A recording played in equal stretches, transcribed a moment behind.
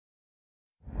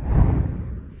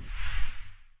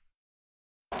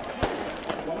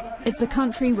It's a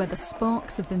country where the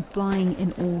sparks have been flying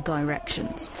in all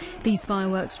directions. These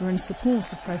fireworks were in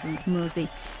support of President Morsi.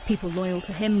 People loyal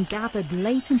to him gathered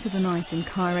late into the night in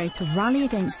Cairo to rally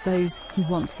against those who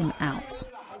want him out.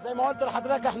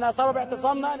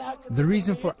 The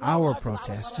reason for our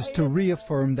protest is to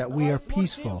reaffirm that we are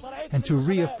peaceful and to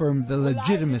reaffirm the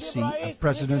legitimacy of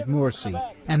President Morsi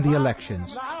and the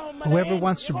elections. Whoever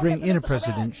wants to bring in a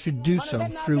president should do so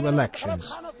through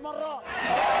elections.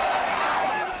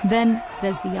 Then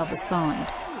there's the other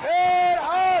side.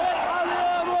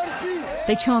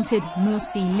 They chanted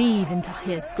 "Morsi leave" in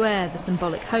Tahrir Square, the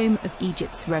symbolic home of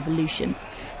Egypt's revolution.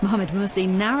 Mohamed Morsi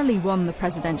narrowly won the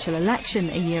presidential election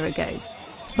a year ago.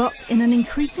 But in an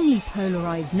increasingly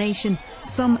polarised nation,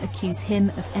 some accuse him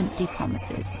of empty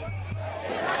promises.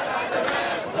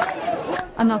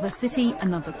 Another city,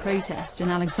 another protest. In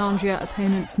Alexandria,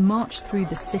 opponents marched through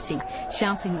the city,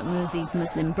 shouting that Morsi's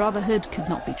Muslim Brotherhood could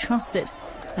not be trusted,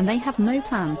 and they have no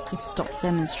plans to stop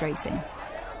demonstrating.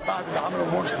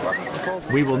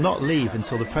 We will not leave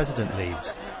until the president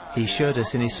leaves. He assured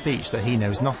us in his speech that he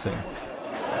knows nothing.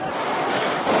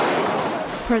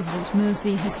 President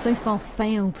Morsi has so far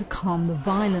failed to calm the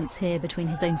violence here between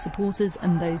his own supporters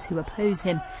and those who oppose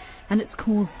him, and it's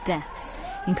caused deaths,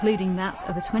 including that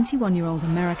of a 21-year-old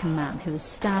American man who was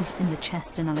stabbed in the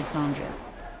chest in Alexandria.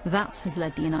 That has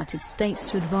led the United States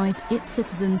to advise its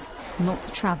citizens not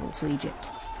to travel to Egypt.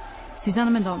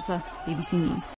 Susanna Mendonça, BBC News.